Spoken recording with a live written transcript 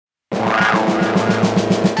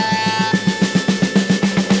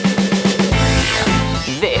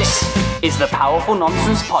is the Powerful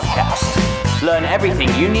Nonsense Podcast. Learn everything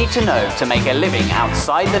you need to know to make a living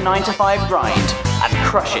outside the 9-to-5 grind and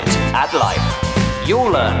crush it at life. You'll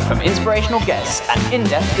learn from inspirational guests and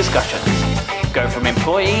in-depth discussions. Go from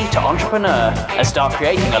employee to entrepreneur and start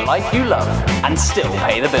creating a life you love and still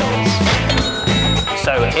pay the bills.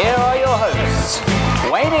 So here are your hosts,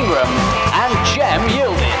 Wayne Ingram and Jem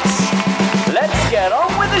Yildiz. Let's get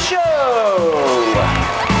on with the show!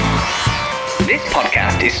 This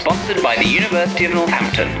podcast is sponsored by the University of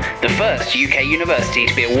Northampton, the first UK university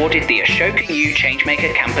to be awarded the Ashoka U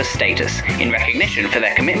Changemaker Campus status in recognition for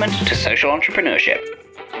their commitment to social entrepreneurship.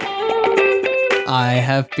 I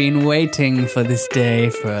have been waiting for this day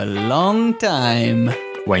for a long time.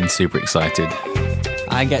 Wayne's super excited.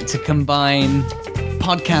 I get to combine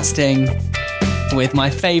podcasting with my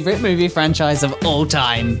favourite movie franchise of all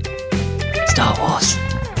time, Star Wars.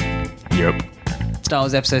 Yep. Star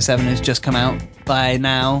Wars Episode 7 has just come out. By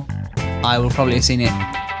now, I will probably have seen it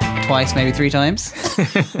twice, maybe 3 times.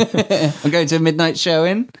 I'm going to a midnight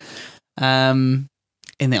showing in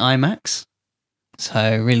the IMAX.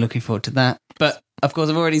 So really looking forward to that. But, of course,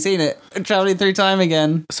 I've already seen it. I'm travelling through time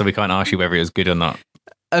again. So we can't ask you whether it was good or not.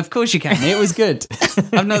 Of course you can. It was good.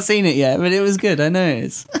 I've not seen it yet, but it was good. I know it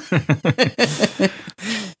is.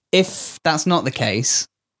 If that's not the case,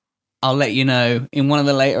 I'll let you know in one of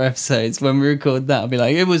the later episodes when we record that. I'll be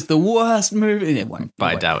like, it was the worst movie. It won't. But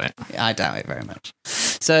I doubt it. I doubt it very much.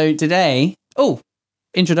 So today,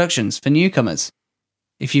 introductions for newcomers.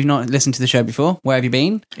 If you've not listened to the show before, where have you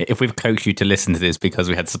been? If we've coaxed you to listen to this because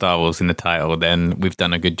we had Star Wars in the title, then we've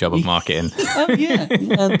done a good job of marketing. Oh, yeah.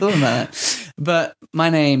 I thought about that. But my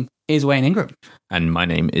name is Wayne Ingram. And my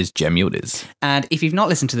name is Jem Yildiz. And if you've not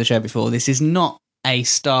listened to the show before, this is not a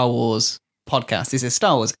Star Wars podcast. This is a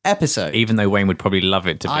Star Wars episode. Even though Wayne would probably love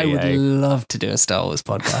it to be. I would love to do a Star Wars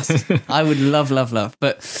podcast. I would love.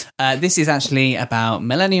 But this is actually about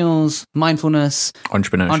millennials, mindfulness,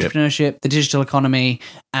 entrepreneurship, the digital economy.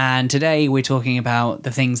 And today we're talking about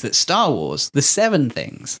the things that Star Wars, the 7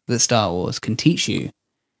 things that Star Wars can teach you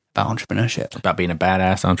about entrepreneurship. About being a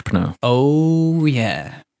badass entrepreneur. Oh,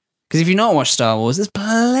 yeah. Because if you've not watched Star Wars, there's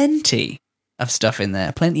plenty of stuff in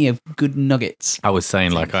there, plenty of good nuggets. I was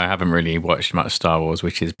saying, I haven't really watched much Star Wars,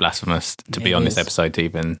 which is blasphemous to be on this episode to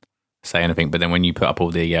even say anything. But then when you put up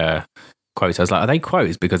all the quotes, I was like, are they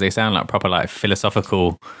quotes? Because they sound like proper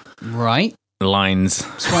philosophical lines.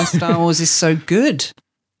 That's why Star Wars is so good.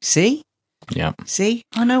 See? Yeah. See?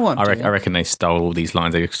 I know what I reckon they stole all these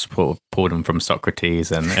lines. They just pulled them from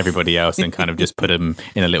Socrates and everybody else and kind of just put them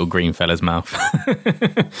in a little green fella's mouth.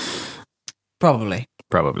 Probably.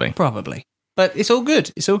 But it's all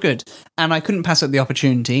good. It's all good. And I couldn't pass up the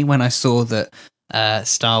opportunity when I saw that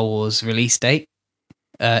Star Wars release date,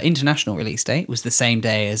 international release date, was the same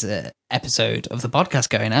day as an episode of the podcast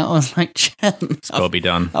going out. I was like, it's got to be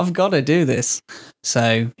done. I've got to do this.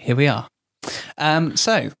 So here we are.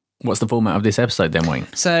 So what's the format of this episode then, Wayne?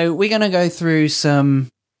 So we're going to go through some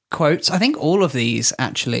quotes. I think all of these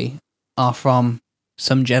actually are from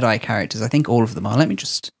some Jedi characters. I think all of them are. Let me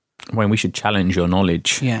just... Wayne, we should challenge your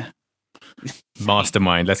knowledge. Yeah.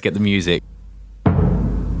 Mastermind, let's get the music.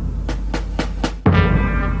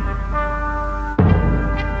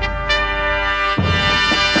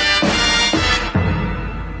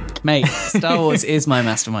 Mate, Star Wars is my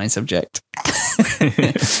mastermind subject.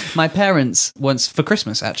 My parents once, for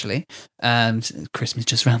Christmas actually, Christmas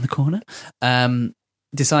just around the corner,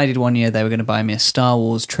 decided one year they were going to buy me a Star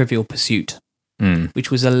Wars Trivial Pursuit. Which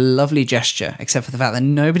was a lovely gesture, except for the fact that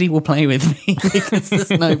nobody will play with me because there's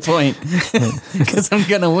no point, because I'm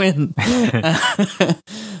going to win.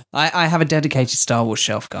 I have a dedicated Star Wars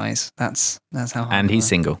shelf, guys. That's how. And he's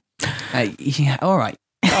single. Yeah, all right.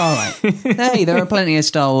 Hey, there are plenty of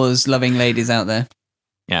Star Wars loving ladies out there.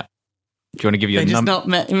 Yeah. Do you want to give your number? They just not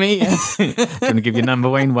met me yet. Do you want to give your number,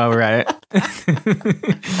 Wayne, while we're at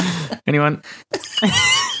it? Anyone?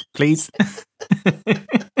 Please?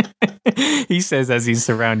 He says as he's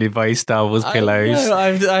surrounded by his Star Wars pillows.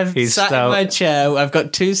 I've sat in my chair. I've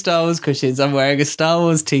got 2 Star Wars cushions. I'm wearing a Star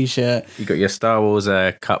Wars t-shirt. You got your Star Wars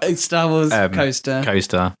cup. Star Wars coaster.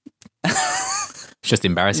 It's just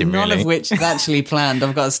embarrassing, really. None of which is actually planned.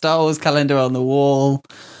 I've got a Star Wars calendar on the wall.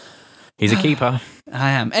 He's a keeper.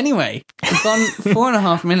 I am. Anyway, we've gone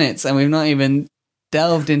 4.5 minutes and we've not even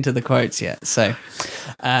delved into the quotes yet. So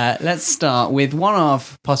let's start with one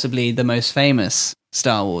of possibly the most famous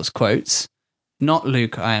Star Wars quotes. Not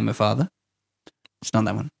Luke, I am a father. It's not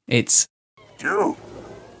that one. It's do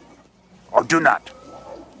or do not.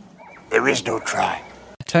 There is no try.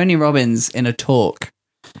 Tony Robbins in a talk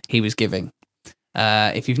he was giving.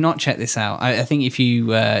 If you've not checked this out, I think if you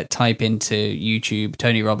type into YouTube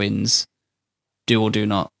Tony Robbins do or do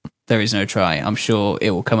not. There is no try. I'm sure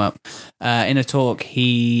it will come up. In a talk,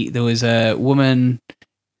 there was a woman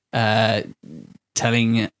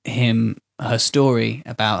telling him her story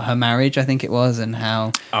about her marriage, I think it was, and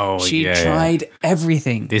how she tried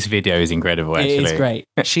everything. This video is incredible, actually. It is great.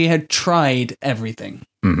 She had tried everything,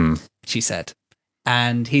 she said.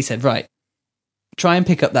 And he said, right, try and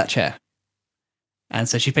pick up that chair. And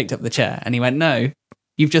so she picked up the chair. And he went, no,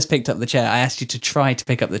 you've just picked up the chair. I asked you to try to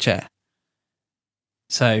pick up the chair.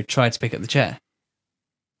 So try to pick up the chair.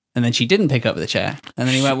 And then she didn't pick up the chair. And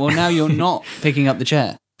then he went, well, now you're not picking up the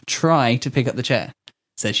chair. Try to pick up the chair.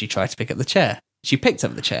 So she tried to pick up the chair. She picked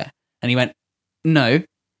up the chair. And he went, no,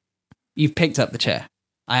 you've picked up the chair.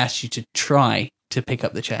 I asked you to try to pick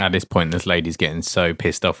up the chair. At this point, this lady's getting so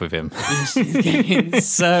pissed off with him. She's getting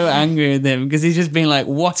so angry with him because he's just being like,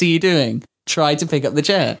 what are you doing? Try to pick up the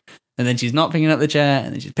chair. And then she's not picking up the chair,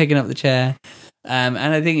 and then she's picking up the chair. And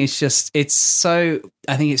I think it's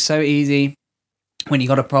so easy when you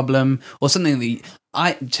got a problem or something that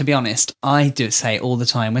to be honest, I do say all the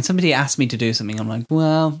time when somebody asks me to do something, I'm like,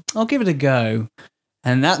 well, I'll give it a go.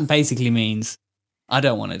 And that basically means I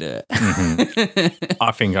don't want to do it.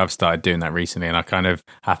 I think I've started doing that recently, and I kind of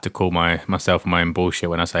have to call myself my own bullshit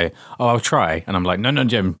when I say, oh, I'll try. And I'm like, no,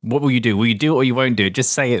 Jim, what will you do? Will you do it or you won't do it?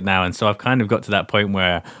 Just say it now. And so I've kind of got to that point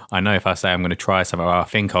where I know if I say I'm going to try something, or I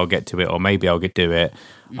think I'll get to it, or maybe I'll do it.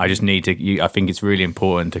 I just need to, I think it's really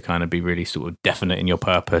important to kind of be really sort of definite in your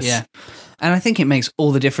purpose. Yeah. And I think it makes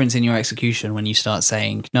all the difference in your execution when you start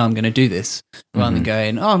saying, no, I'm going to do this, rather than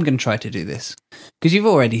going, oh, I'm going to try to do this. Because you've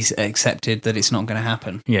already accepted that it's not going to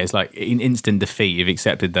happen. Yeah, it's like in instant defeat, you've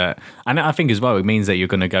accepted that. And I think as well, it means that you're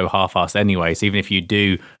going to go half-assed anyway. So even if you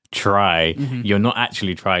do try, you're not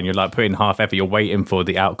actually trying. You're like putting half effort. You're waiting for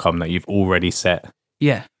the outcome that you've already set.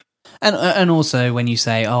 Yeah. And also when you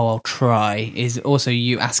say, oh, I'll try, is also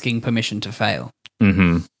you asking permission to fail.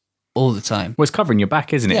 All the time. Well, it's covering your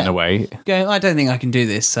back, isn't it, in a way? Going, I don't think I can do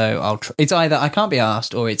this, so I'll try. It's either I can't be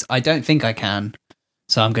asked, or it's I don't think I can,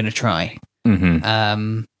 so I'm going to try.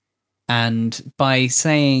 And by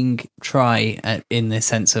saying try in the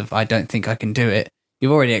sense of I don't think I can do it,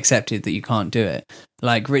 you've already accepted that you can't do it.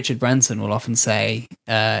 Like Richard Branson will often say,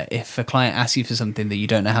 if a client asks you for something that you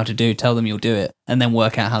don't know how to do, tell them you'll do it, and then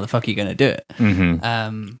work out how the fuck you're going to do it.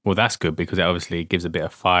 Well, that's good because it obviously gives a bit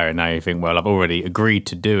of fire. And now you think, well, I've already agreed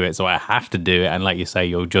to do it, so I have to do it. And like you say,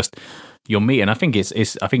 you'll meet. And I think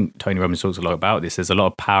I think Tony Robbins talks a lot about this. There's a lot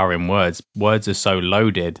of power in words. Words are so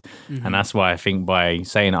loaded. And that's why I think by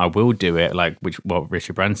saying I will do it, like what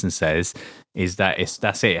Richard Branson says, is that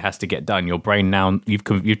that's it. It has to get done. Your brain now, you've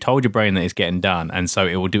told your brain that it's getting done. And so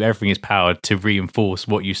it will do everything in its power to reinforce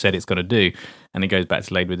what you said it's going to do. And it goes back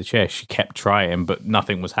to Lady with the Chair. She kept trying, but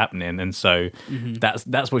nothing was happening. And so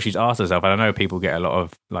that's what she's asked herself. And I know people get a lot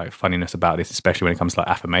of like funniness about this, especially when it comes to like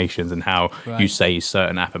affirmations and how you say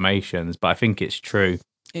certain affirmations. But I think it's true.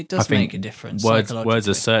 It does make a difference. Words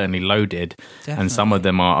are certainly loaded, and some of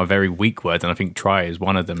them are very weak words. And I think try is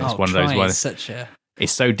one of them. It's one of those ones.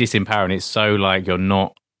 It's so disempowering. It's so like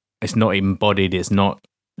it's not embodied.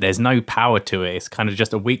 There's no power to it. It's kind of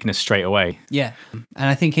just a weakness straight away. Yeah. And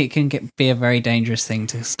I think it can be a very dangerous thing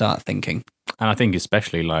to start thinking. And I think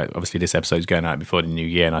especially like, obviously this episode's going out before the new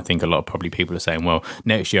year. And I think a lot of probably people are saying, well,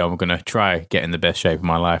 next year I'm going to try get in the best shape of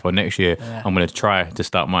my life. Or next year I'm going to try to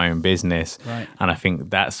start my own business. Right. And I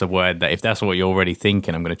think that's a word that if that's what you're already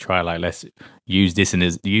thinking, I'm going to try, like, let's use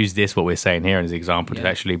this what we're saying here as an example to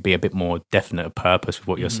actually be a bit more definite of purpose with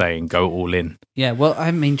what you're saying. Go all in. Yeah. Well,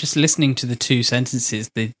 I mean, just listening to the two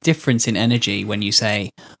sentences, the difference in energy when you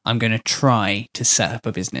say, I'm going to try to set up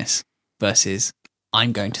a business versus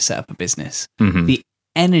I'm going to set up a business. The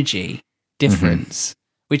energy difference,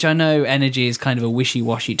 which I know energy is kind of a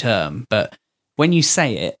wishy-washy term, but when you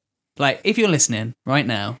say it, like if you're listening right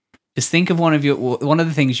now, just think of one of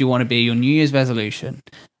the things you want to be your New Year's resolution,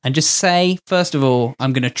 and just say, first of all,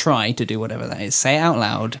 I'm going to try to do whatever that is. Say it out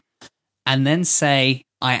loud, and then say,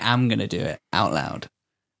 I am going to do it out loud,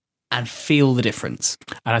 and feel the difference.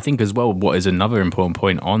 And I think as well, what is another important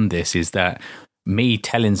point on this is that me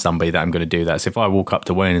telling somebody that I'm going to do that. So if I walk up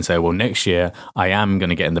to Wayne and say, well, next year I am going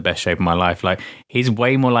to get in the best shape of my life, like he's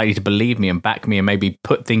way more likely to believe me and back me and maybe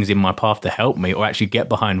put things in my path to help me or actually get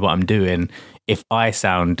behind what I'm doing if I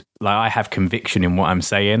sound like I have conviction in what I'm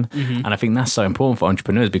saying. And I think that's so important for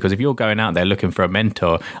entrepreneurs, because if you're going out there looking for a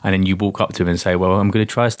mentor and then you walk up to him and say, well, I'm going to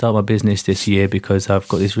try to start my business this year because I've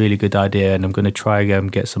got this really good idea and I'm going to try and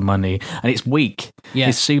get some money, and it's weak.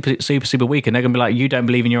 It's super, super, super weak. And they're going to be like, you don't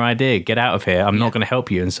believe in your idea. Get out of here. I'm not going to help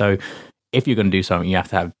you. And so if you're going to do something, you have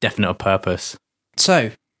to have definite purpose.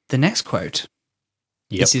 So the next quote,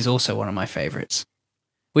 this is also one of my favorites,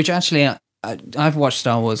 which actually I've watched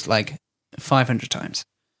Star Wars like 500 times,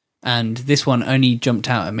 and this one only jumped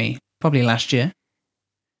out at me probably last year,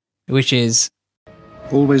 which is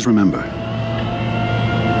always remember,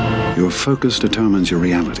 your focus determines your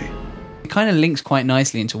reality. it kind of links quite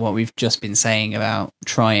nicely into what we've just been saying about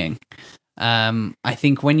trying. I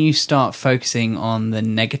think when you start focusing on the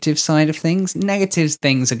negative side of things, negative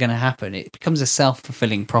things are going to happen. It becomes a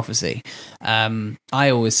self-fulfilling prophecy. I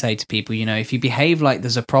always say to people, if you behave like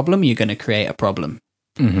there's a problem, you're going to create a problem.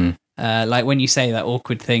 Mm-hmm. Like when you say that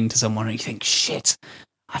awkward thing to someone and you think, shit,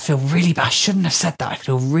 I feel really bad. I shouldn't have said that. I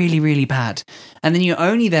feel really, really bad. And then you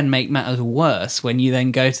only then make matters worse when you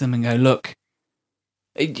then go to them and go, look,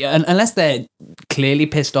 unless they're clearly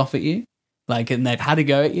pissed off at you, and they've had a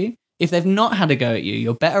go at you. If they've not had a go at you,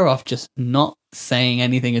 you're better off just not saying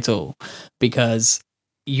anything at all, because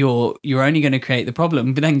you're only going to create the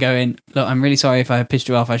problem. But then going, look, I'm really sorry if I pissed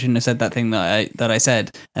you off. I shouldn't have said that thing that I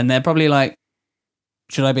said. And they're probably like,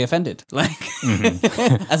 should I be offended?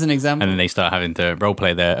 As an example. And then they start having to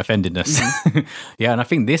roleplay their offendedness. Yeah, and I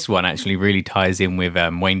think this one actually really ties in with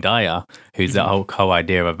Wayne Dyer, who's that whole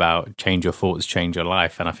idea about change your thoughts, change your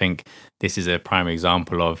life. And I think this is a prime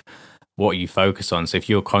example of what you focus on. So if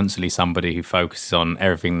you're constantly somebody who focuses on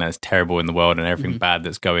everything that's terrible in the world and everything bad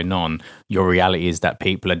that's going on, your reality is that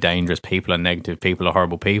people are dangerous, people are negative, people are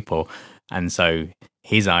horrible people. And so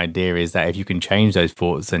his idea is that if you can change those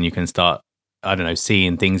thoughts, then you can start,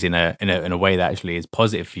 seeing things in a way that actually is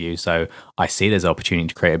positive for you. So I see there's opportunity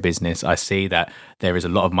to create a business. I see that there is a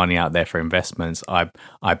lot of money out there for investments.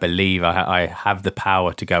 I believe I have the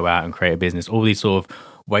power to go out and create a business. All these sort of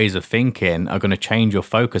ways of thinking are going to change your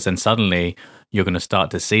focus, and suddenly you're going to start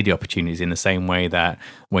to see the opportunities in the same way that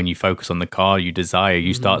when you focus on the car you desire,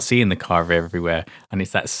 you start seeing the car everywhere. And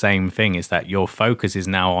it's that same thing. It's that your focus is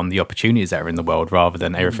now on the opportunities that are in the world rather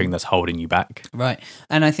than everything that's holding you back. Right.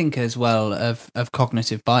 And I think as well of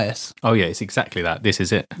cognitive bias. Oh yeah, it's exactly that. This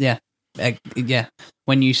is it. Yeah. Yeah.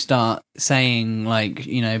 When you start saying,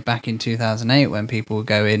 back in 2008 when people were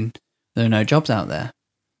going, there are no jobs out there.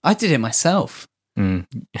 I did it myself.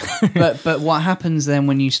 but what happens then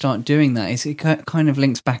when you start doing that is it kind of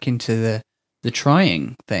links back into the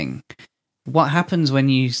trying thing. What happens when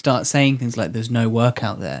you start saying things like there's no work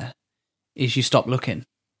out there is you stop looking,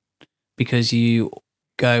 because you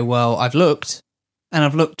go, well, I've looked and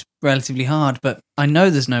I've looked relatively hard, but I know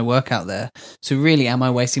there's no work out there. So really, am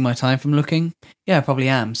I wasting my time from looking? Yeah, I probably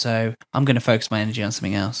am. So I'm going to focus my energy on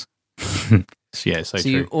something else. Yeah, so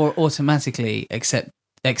true. You automatically accept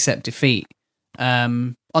defeat.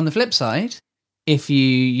 On the flip side, if you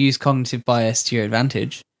use cognitive bias to your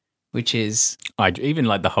advantage, which is... I even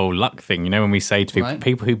like the whole luck thing, when we say to people,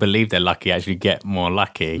 people who believe they're lucky actually get more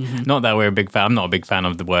lucky. Not that we're a big fan, I'm not a big fan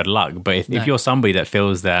of the word luck, but if you're somebody that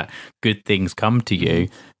feels that good things come to you,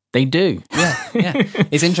 they do. Yeah.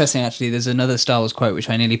 It's interesting, actually. There's another Star Wars quote which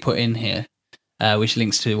I nearly put in here, which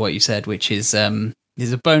links to what you said, which is a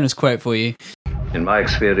bonus quote for you. In my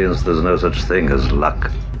experience, there's no such thing as luck.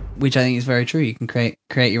 Which I think is very true. You can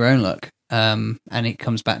create your own luck, and it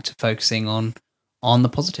comes back to focusing on the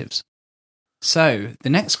positives. So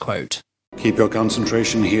the next quote: keep your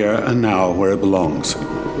concentration here and now where it belongs.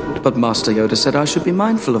 But Master Yoda said I should be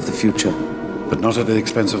mindful of the future. But not at the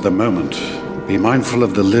expense of the moment. Be mindful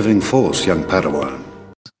of the living force, young Padawan.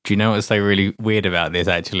 Do you know what's so really weird about this,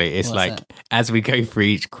 actually? It's what's that? As we go through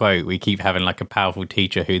each quote, we keep having a powerful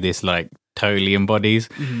teacher who this totally embodies.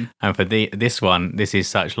 And for this one, this is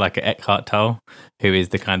such an Eckhart Tolle, who is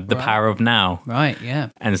the power of now. Right, yeah.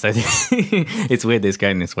 And so it's weird this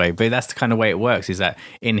going this way, but that's the kind of way it works, is that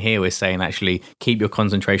in here we're saying actually keep your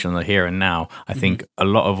concentration on the here and now. I think a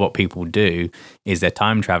lot of what people do is they're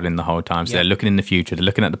time traveling the whole time. So they're looking in the future, they're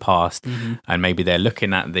looking at the past, and maybe they're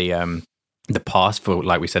looking at the past for,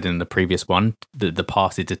 like we said in the previous one, the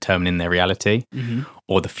past is determining their reality,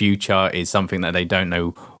 or the future is something that they don't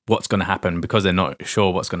know what's going to happen. Because they're not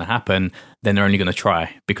sure what's going to happen, then they're only going to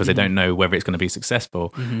try because they don't know whether it's going to be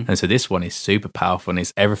successful. And so this one is super powerful, and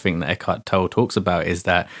it's everything that Eckhart Tolle talks about, is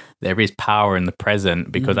that there is power in the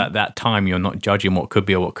present, because at that time you're not judging what could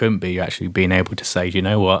be or what couldn't be. You're actually being able to say, you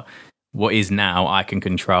know what is now I can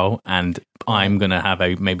control, and I'm going to have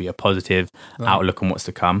maybe a positive outlook on what's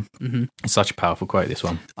to come. It's such a powerful quote, this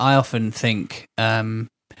one. I often think,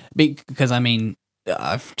 because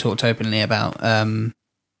I've talked openly about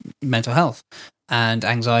mental health, and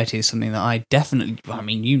anxiety is something that I definitely,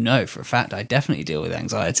 for a fact, I definitely deal with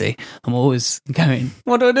anxiety. I'm always going,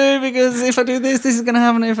 what do I do? Because if I do this is going to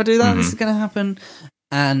happen. If I do that, this is going to happen.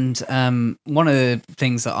 And one of the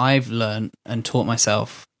things that I've learned and taught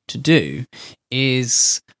myself to do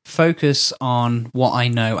is focus on what I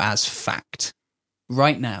know as fact,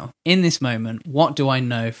 right now, in this moment, what do I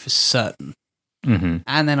know for certain? Mm-hmm.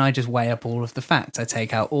 And then I just weigh up all of the facts. I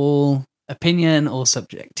take out all opinion, all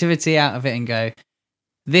subjectivity out of it and go,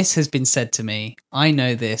 this has been said to me. I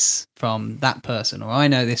know this from that person, or I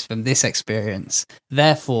know this from this experience.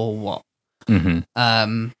 Therefore, what? Mm-hmm.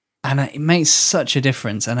 And it makes such a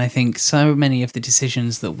difference. And I think so many of the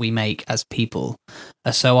decisions that we make as people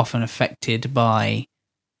are so often affected by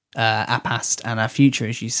our past and our future,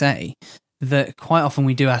 as you say, that quite often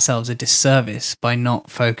we do ourselves a disservice by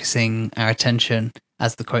not focusing our attention,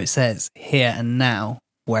 as the quote says, here and now,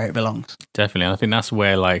 where it belongs. Definitely. And I think that's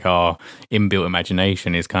where like our inbuilt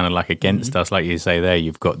imagination is kind of like against us. Like you say there,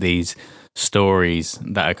 you've got these stories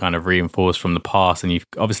that are kind of reinforced from the past, and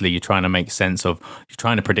you're trying to make sense of, you're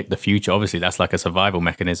trying to predict the future. Obviously that's like a survival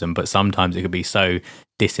mechanism, but sometimes it could be so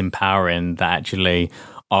disempowering that actually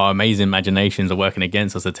our amazing imaginations are working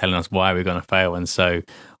against us, are telling us why we're going to fail. And so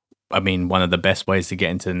I mean, one of the best ways to get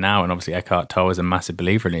into the now, and obviously Eckhart Tolle is a massive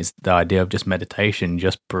believer in, is the idea of just meditation,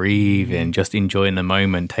 just breathing, just enjoying the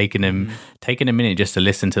moment, taking a minute just to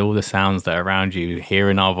listen to all the sounds that are around you,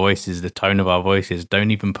 hearing our voices, the tone of our voices.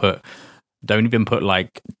 Don't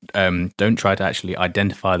try to actually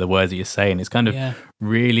identify the words that you're saying. It's kind of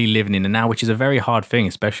really living in the now, which is a very hard thing,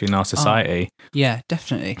 especially in our society. Yeah,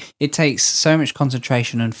 definitely. It takes so much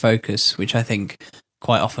concentration and focus, which I think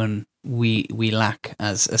quite often we lack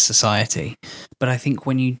as a society. But I think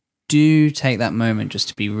when you do take that moment just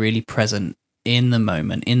to be really present in the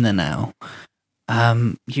moment, in the now,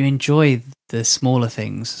 you enjoy the smaller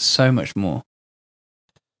things so much more.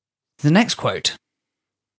 The next quote.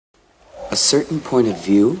 A certain point of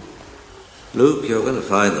view? Luke, you're going to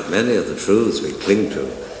find that many of the truths we cling to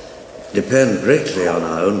depend greatly on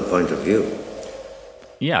our own point of view.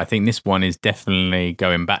 Yeah, I think this one is definitely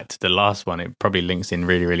going back to the last one. It probably links in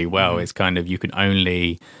really, really well. It's kind of, we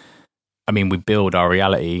build our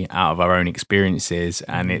reality out of our own experiences,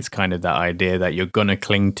 and it's kind of that idea that you're going to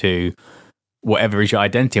cling to whatever is your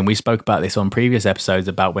identity. And we spoke about this on previous episodes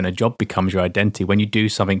about when a job becomes your identity. When you do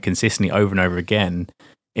something consistently over and over again,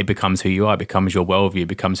 it becomes who you are, it becomes your worldview, it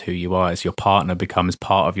becomes who you are. As your partner becomes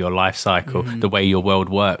part of your life cycle, the way your world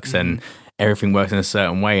works, and everything works in a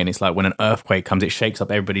certain way. And it's like when an earthquake comes, it shakes up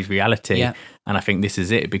everybody's reality. Yeah. And I think this is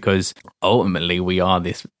it, because ultimately we are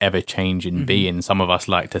this ever-changing being. Some of us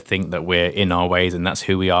like to think that we're in our ways and that's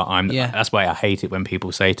who we are. That's why I hate it when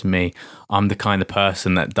people say to me, I'm the kind of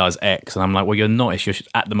person that does X. And I'm like, well, you're not. It's just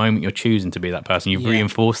at the moment you're choosing to be that person. You've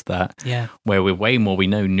reinforced that. Yeah. Where we're way more, we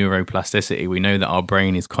know neuroplasticity. We know that our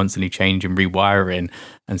brain is constantly changing, rewiring.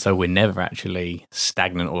 And so we're never actually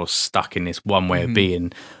stagnant or stuck in this one way of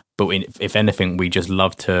being. But if anything, we just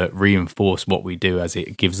love to reinforce what we do as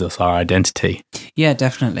it gives us our identity. Yeah,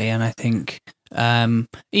 definitely. And I think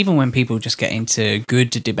even when people just get into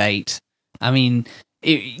good debate, I mean,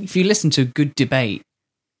 if you listen to a good debate,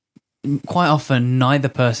 quite often neither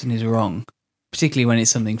person is wrong, particularly when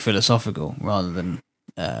it's something philosophical rather than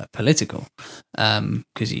political,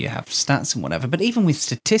 because you have stats and whatever. But even with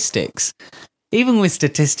statistics,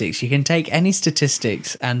 you can take any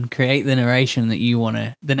statistics and create the narration that you want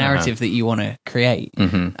to, the narrative that you want to create.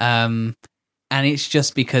 And it's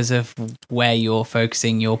just because of where you're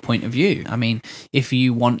focusing your point of view. I mean, if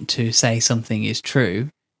you want to say something is true,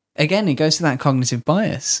 again, it goes to that cognitive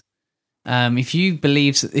bias. If you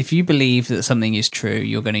believe that something is true,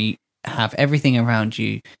 you're going to have everything around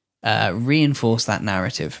you reinforce that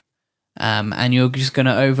narrative. And you're just going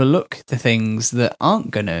to overlook the things that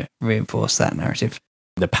aren't going to reinforce that narrative.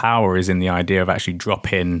 The power is in the idea of actually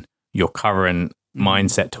dropping your current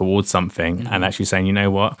mindset towards something and actually saying, you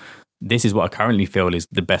know what, this is what I currently feel is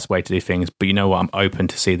the best way to do things, but you know what, I'm open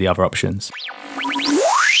to see the other options.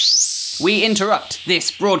 We interrupt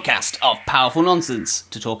this broadcast of Powerful Nonsense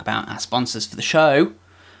to talk about our sponsors for the show.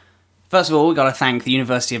 First of all, we've got to thank the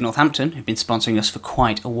University of Northampton, who've been sponsoring us for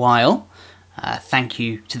quite a while. Thank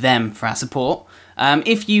you to them for our support.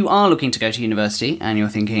 If you are looking to go to university and you're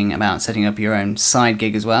thinking about setting up your own side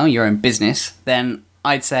gig as well, your own business, then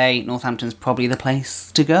I'd say Northampton's probably the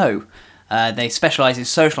place to go. They specialise in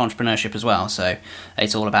social entrepreneurship as well, so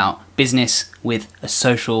it's all about business with a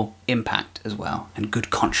social impact as well, and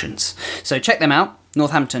good conscience. So check them out,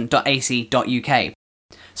 northampton.ac.uk.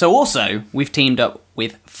 So also, we've teamed up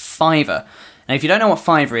with Fiverr. Now, if you don't know what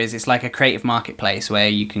Fiverr is, it's like a creative marketplace where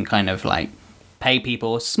you can kind of like pay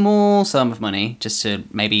people a small sum of money just to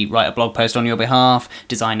maybe write a blog post on your behalf,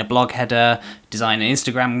 design a blog header, design an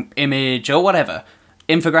Instagram image or whatever,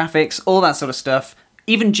 infographics, all that sort of stuff,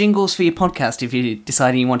 even jingles for your podcast if you're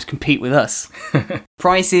deciding you want to compete with us.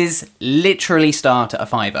 Prices literally start at a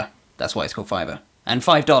 £5. That's why it's called Fiverr. And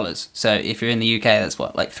 $5. So if you're in the UK, that's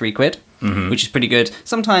what, like £3? which is pretty good.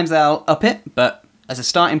 Sometimes they'll up it, but as a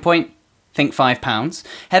starting point, think £5.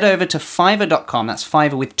 Head over to Fiverr.com, that's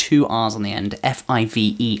Fiverr with 2 R's on the end,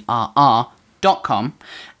 Fiverr.com,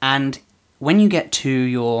 and when you get to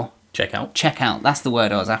your checkout, that's the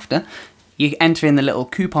word I was after, you enter in the little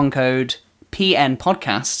coupon code PN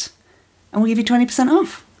Podcast, and we'll give you 20%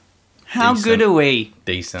 off. How Decent. good are we?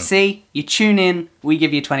 Decent. See, you tune in, we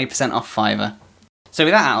give you 20% off Fiverr. So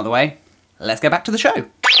with that out of the way, let's get back to the show.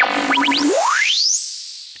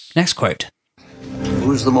 Next quote.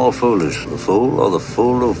 Who's the more foolish, the fool or the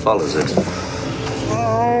fool who follows it?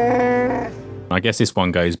 I guess this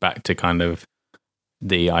one goes back to kind of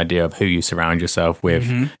the idea of who you surround yourself with,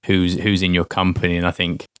 who's in your company. And I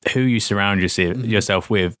think who you surround yourself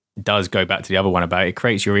with does go back to the other one about it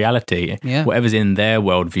creates your reality. Yeah. Whatever's in their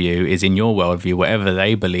worldview is in your worldview. Whatever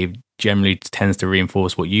they believe generally tends to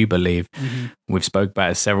reinforce what you believe. We've spoke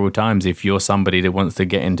about it several times. If you're somebody that wants to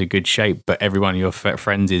get into good shape, but everyone of your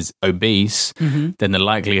friends is obese, then the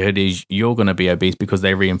likelihood is you're going to be obese because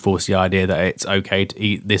they reinforce the idea that it's okay to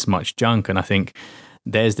eat this much junk. And I think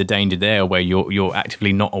there's the danger there where you're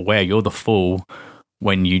actively not aware. You're the fool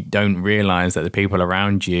when you don't realize that the people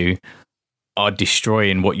around you are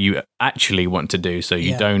destroying what you actually want to do. So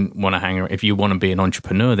you don't want to hang around. If you want to be an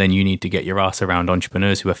entrepreneur, then you need to get your ass around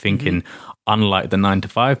entrepreneurs who are thinking unlike the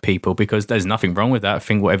 9-to-5 people, because there's nothing wrong with that.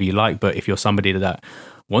 Think whatever you like. But if you're somebody that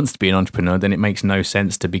wants to be an entrepreneur, then it makes no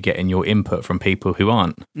sense to be getting your input from people who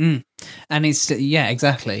aren't. And it's,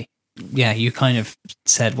 exactly. Yeah, you kind of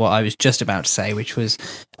said what I was just about to say, which was,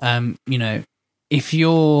 if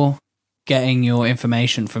you're getting your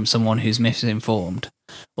information from someone who's misinformed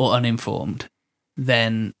or uninformed,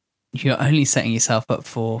 then you're only setting yourself up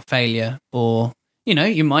for failure, or,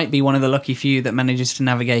 you might be one of the lucky few that manages to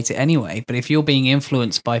navigate it anyway. But if you're being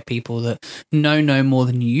influenced by people that know no more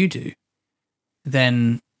than you do,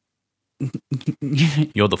 then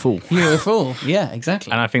you're the fool. You're a fool. Yeah,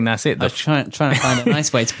 exactly. And I think that's it. I was trying to find a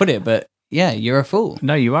nice way to put it, but yeah, you're a fool.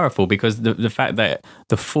 No, you are a fool, because the fact that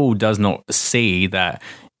the fool does not see that.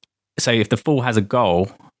 So if the fool has a goal,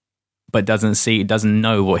 but doesn't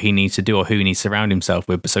know what he needs to do or who he needs to surround himself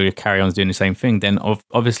with, so he carry on doing the same thing, then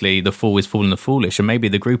obviously the fool is fooling the foolish. And maybe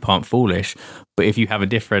the group aren't foolish, but if you have a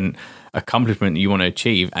different accomplishment you want to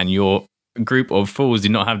achieve and your group of fools do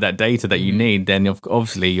not have that data that you need, then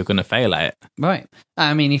obviously you're going to fail at it. Right.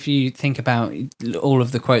 I mean, if you think about all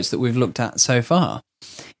of the quotes that we've looked at so far,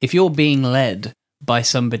 if you're being led by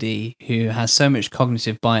somebody who has so much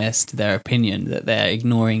cognitive bias to their opinion that they're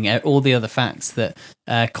ignoring all the other facts that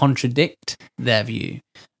contradict their view,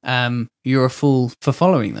 you're a fool for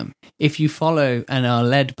following them. If you follow and are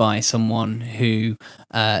led by someone who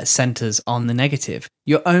centers on the negative,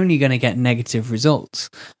 you're only going to get negative results.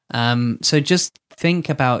 So just think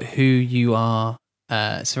about who you are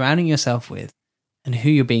surrounding yourself with and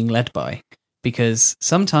who you're being led by, because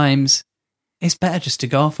sometimes it's better just to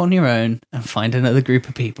go off on your own and find another group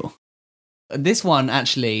of people. This one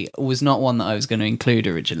actually was not one that I was going to include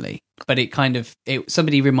originally, but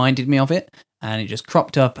somebody reminded me of it and it just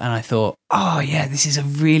cropped up and I thought, oh yeah, this is a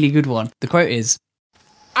really good one. The quote is,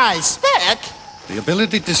 I speak? The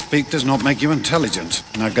ability to speak does not make you intelligent.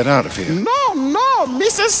 Now get out of here. No,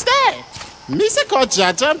 Mr. Stay. Mr. called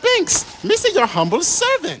Jaja Binks. Mr. your humble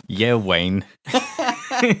servant. Yeah, Wayne.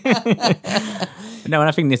 No, and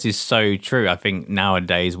I think this is so true. I think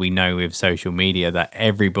nowadays we know with social media that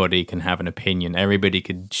everybody can have an opinion. Everybody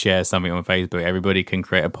could share something on Facebook. Everybody can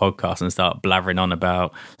create a podcast and start blathering on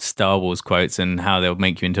about Star Wars quotes and how they'll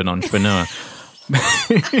make you into an entrepreneur.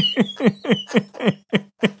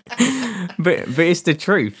 But it's the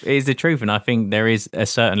truth. It is the truth. And I think there is a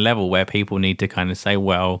certain level where people need to kind of say,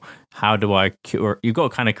 well, how do I cure? You've got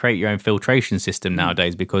to kind of create your own filtration system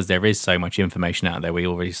nowadays, because there is so much information out there. We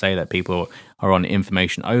already say that people are on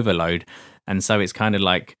information overload. And so it's kind of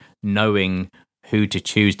like knowing who to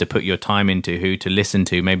choose to put your time into, who to listen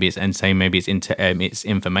to. Maybe it's it's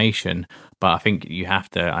information. But I think you have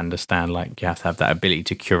to understand, like, you have to have that ability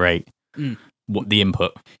to curate what the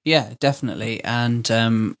input. Yeah, definitely.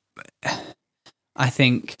 And I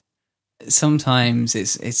think sometimes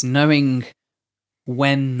it's knowing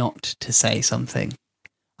when not to say something.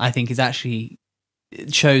 I think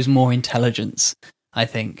it shows more intelligence. I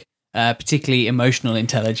think particularly emotional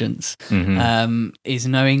intelligence is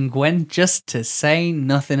knowing when just to say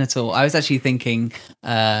nothing at all. I was actually thinking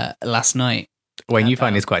last night. When you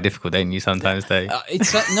find it's quite difficult, don't you? Sometimes though.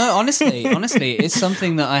 Honestly, it's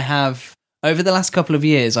something that I have over the last couple of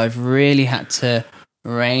years. I've really had to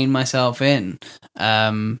rein myself in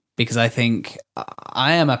because I think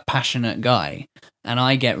I am a passionate guy, and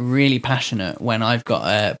I get really passionate when I've got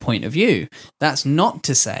a point of view. That's not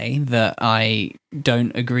to say that I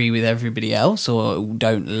don't agree with everybody else or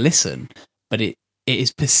don't listen, but it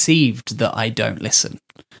is perceived that I don't listen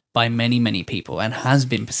by many, many people, and has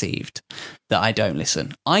been perceived that I don't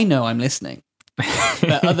listen. I know I'm listening,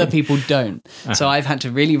 but other people don't. So I've had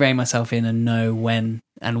to really rein myself in and know when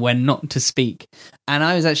not to speak. And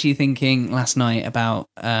I was actually thinking last night about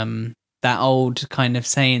that old kind of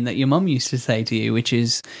saying that your mum used to say to you, which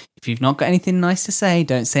is, if you've not got anything nice to say,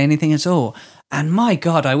 don't say anything at all. And my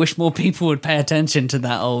God, I wish more people would pay attention to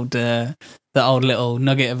that old little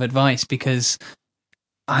nugget of advice, because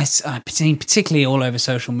I've seen, particularly all over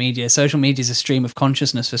social media. Social media is a stream of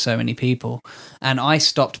consciousness for so many people. And I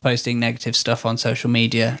stopped posting negative stuff on social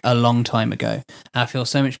media a long time ago. I feel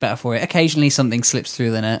so much better for it. Occasionally something slips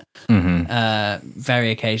through the net,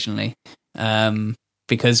 very occasionally,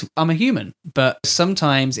 because I'm a human. But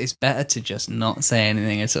sometimes it's better to just not say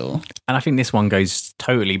anything at all. And I think this one goes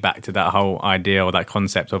totally back to that whole idea or that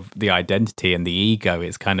concept of the identity and the ego.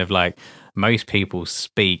 It's kind of like most people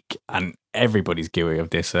speak, and everybody's guilty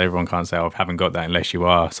of this, so everyone can't say, I haven't got that, unless you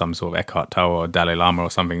are some sort of Eckhart Tolle or Dalai Lama or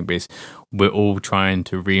something. But we're all trying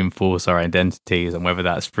to reinforce our identities, and whether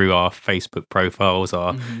that's through our Facebook profiles,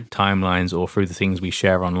 our timelines, or through the things we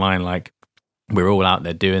share online, like, we're all out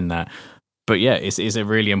there doing that. But yeah, it's a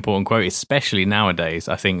really important quote, especially nowadays.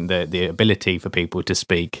 I think the ability for people to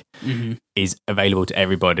speak is available to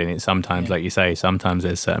everybody. And it's sometimes, like you say, sometimes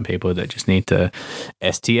there's certain people that just need to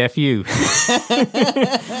STFU.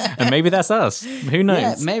 And maybe that's us. Who knows?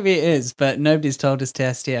 Yeah, maybe it is, but nobody's told us to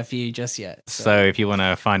STFU just yet. So if you want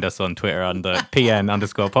to find us on Twitter under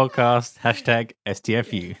PN_podcast,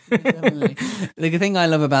 #STFU. Definitely. The thing I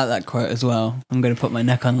love about that quote as well, I'm going to put my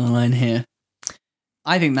neck on the line here.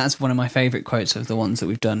 I think that's one of my favourite quotes of the ones that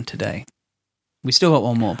we've done today. We still got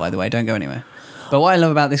one more, by the way, don't go anywhere. But what I love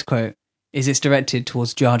about this quote is it's directed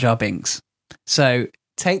towards Jar Jar Binks. So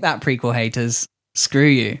take that, prequel haters. Screw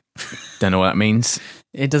you. Don't know what that means.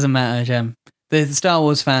 It doesn't matter, Jem. The Star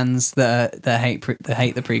Wars fans that hate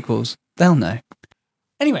the prequels, they'll know.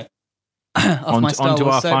 Anyway, on to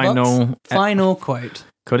our final quote.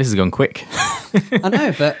 God, this has gone quick. I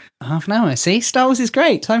know, but half an hour. See, Star Wars is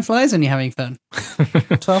great. Time flies when you're having fun.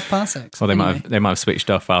 12 parsecs. Well, they might have switched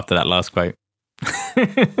off after that last quote.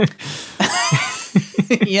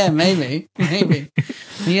 Yeah, maybe.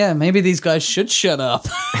 Yeah, maybe these guys should shut up.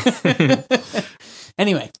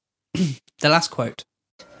 Anyway, the last quote.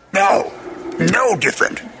 No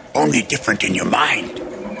different. Only different in your mind.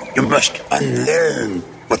 You must unlearn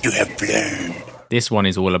what you have learned. This one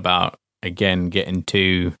is all about, again, getting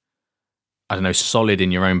too, I don't know, solid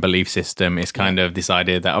in your own belief system. It's kind of this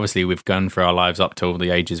idea that obviously we've gone through our lives up to the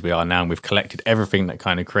ages we are now, and we've collected everything that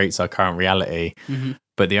kind of creates our current reality.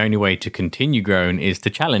 But the only way to continue growing is to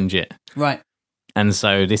challenge it. Right. And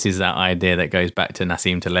so this is that idea that goes back to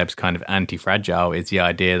Nassim Taleb's kind of anti-fragile. It's the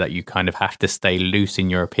idea that you kind of have to stay loose in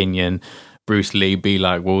your opinion. Bruce Lee, be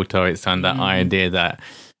like water. It's kind of that idea that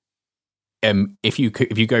if you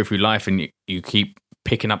go through life and you keep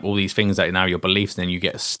picking up all these things that are now your beliefs, and then you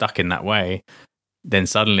get stuck in that way, then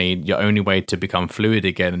suddenly your only way to become fluid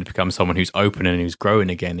again and to become someone who's open and who's growing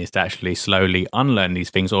again is to actually slowly unlearn these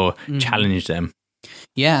things or challenge them.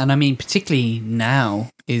 Yeah, and I mean, particularly now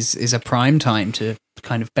is a prime time to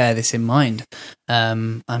kind of bear this in mind.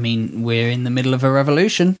 I mean, we're in the middle of a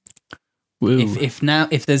revolution.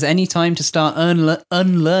 If there's any time to start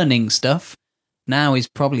unlearning stuff, now is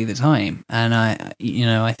probably the time. And I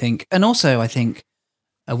think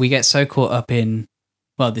we get so caught up in,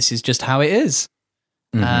 well, this is just how it is.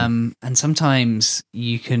 And sometimes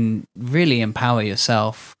you can really empower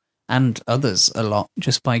yourself and others a lot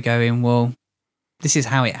just by going, well, this is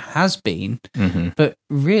how it has been, but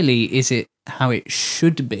really, is it how it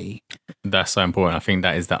should be? That's so important. I think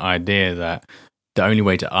that is the idea that the only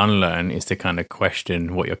way to unlearn is to kind of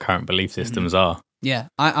question what your current belief systems are. Yeah.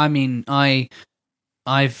 I mean,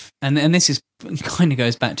 I've, and this is kind of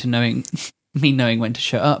goes back to knowing when to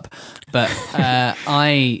shut up, but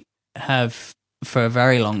I have for a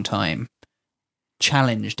very long time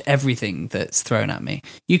challenged everything that's thrown at me.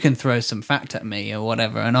 You can throw some fact at me or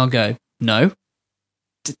whatever, and I'll go, no.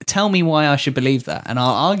 Tell me why I should believe that, and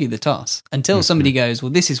I'll argue the toss until somebody goes,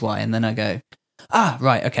 well, this is why, and then I go,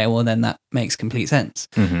 right, okay, well, then that makes complete sense.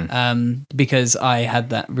 Because I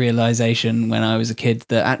had that realization when I was a kid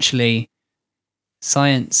that actually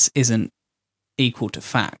science isn't equal to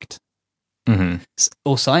fact.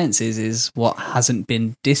 All science is what hasn't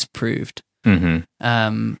been disproved. And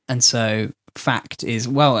so fact is,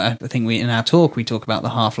 well, I think in our talk we talk about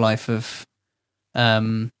the half-life of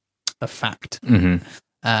fact.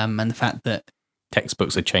 And the fact that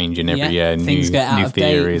textbooks are changing every year. Things get out of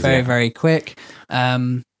date very, very quick.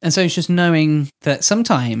 And so it's just knowing that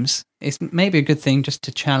sometimes it's maybe a good thing just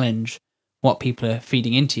to challenge what people are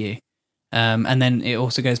feeding into you. And then it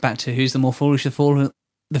also goes back to who's the more foolish, the fool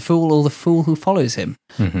or the fool who follows him.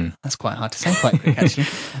 Mm-hmm. That's quite hard to say quite quick, actually.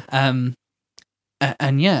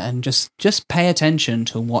 And just pay attention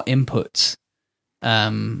to what inputs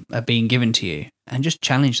are being given to you, and just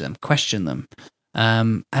challenge them, question them,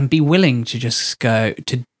 and be willing to just go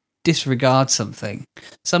to disregard something.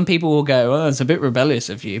 Some people will go, "Oh, it's a bit rebellious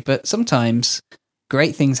of you," but sometimes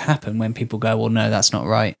great things happen when people go, "Well, no, that's not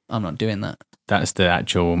right. I'm not doing that." That's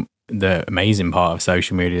the amazing part of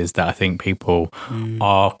social media, is that I think people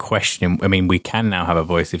are questioning. I mean, we can now have a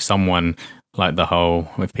voice. If someone, like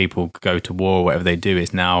if people go to war, whatever they do,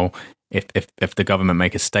 is now if the government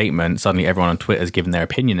make a statement, suddenly everyone on Twitter has given their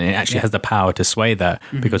opinion, and it actually has the power to sway that,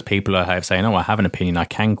 because people are saying, "Oh, I have an opinion. I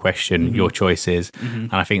can question your choices,"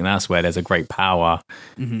 and I think that's where there's a great power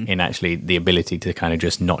in actually the ability to kind of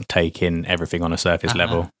just not take in everything on a surface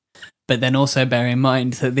level. But then also bear in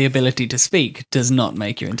mind that the ability to speak does not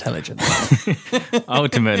make you intelligent.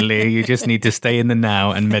 Ultimately, you just need to stay in the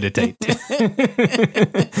now and meditate.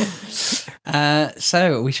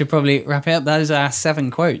 So we should probably wrap it up. That is our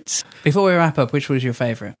 7 quotes. Before we wrap up, which was your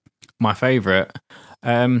favourite? My favourite,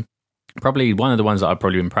 probably one of the ones that I've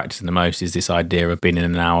probably been practicing the most, is this idea of being in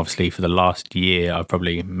and out. Obviously, for the last year, I've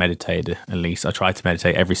probably meditated at least. I try to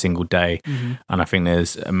meditate every single day. And I think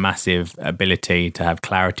there's a massive ability to have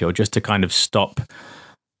clarity, or just to kind of stop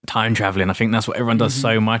time traveling. I think that's what everyone does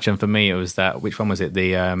so much. And for me, it was that, which one was it?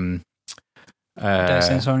 Don't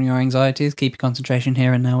censor on your anxieties. Keep your concentration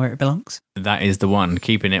here and now where it belongs. That is the one.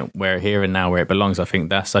 Keeping it here and now where it belongs. I think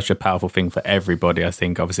that's such a powerful thing for everybody. I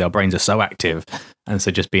think obviously our brains are so active, and so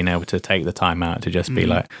just being able to take the time out to just be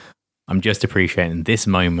like, I'm just appreciating this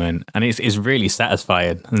moment, and it's really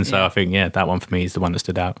satisfying. And so I think that one for me is the one that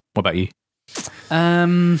stood out. What about you?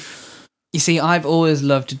 You see, I've always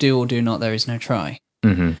loved to do or do not. There is no try.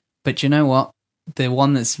 But you know what? The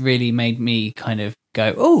one that's really made me kind of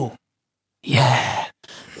go, oh. Yeah,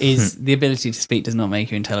 is the ability to speak does not make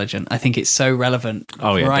you intelligent. I think it's so relevant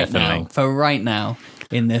right now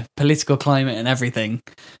in the political climate and everything.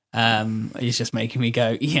 It's just making me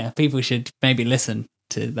go, people should maybe listen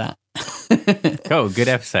to that. Cool, good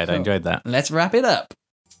episode. Cool. I enjoyed that. Let's wrap it up.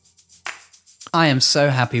 I am so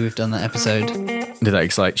happy we've done that episode. Did that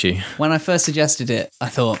excite you? When I first suggested it, I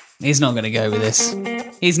thought, he's not going to go with this.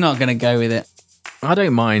 He's not going to go with it. I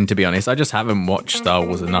don't mind, to be honest. I just haven't watched Star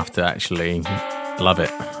Wars enough to actually love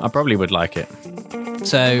it. I probably would like it.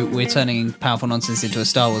 So we're turning Powerful Nonsense into a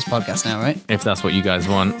Star Wars podcast now, right? If that's what you guys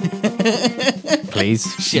want.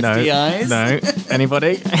 Please. Shifty eyes. No.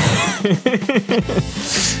 Anybody?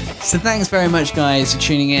 So thanks very much, guys, for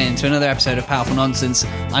tuning in to another episode of Powerful Nonsense.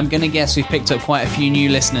 I'm going to guess we've picked up quite a few new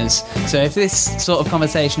listeners. So if this sort of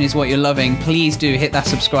conversation is what you're loving, please do hit that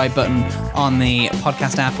subscribe button on the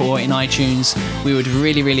podcast app or in iTunes. We would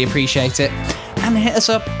really, really appreciate it. And hit us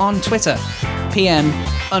up on Twitter,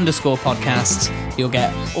 PN_podcast. You'll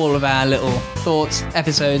get all of our little thoughts,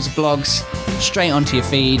 episodes, blogs straight onto your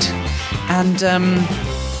feed. And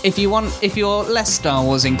if you're less Star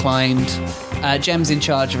Wars inclined, Jem's in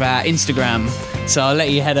charge of our Instagram, so I'll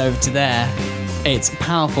let you head over to there. It's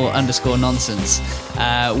powerful_nonsense.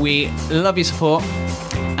 We love your support,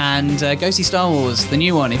 and go see Star Wars, the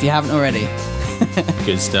new one, if you haven't already.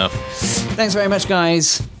 Good stuff. Thanks very much,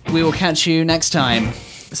 guys. We will catch you next time.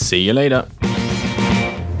 See you later.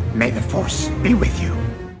 May the Force be with you.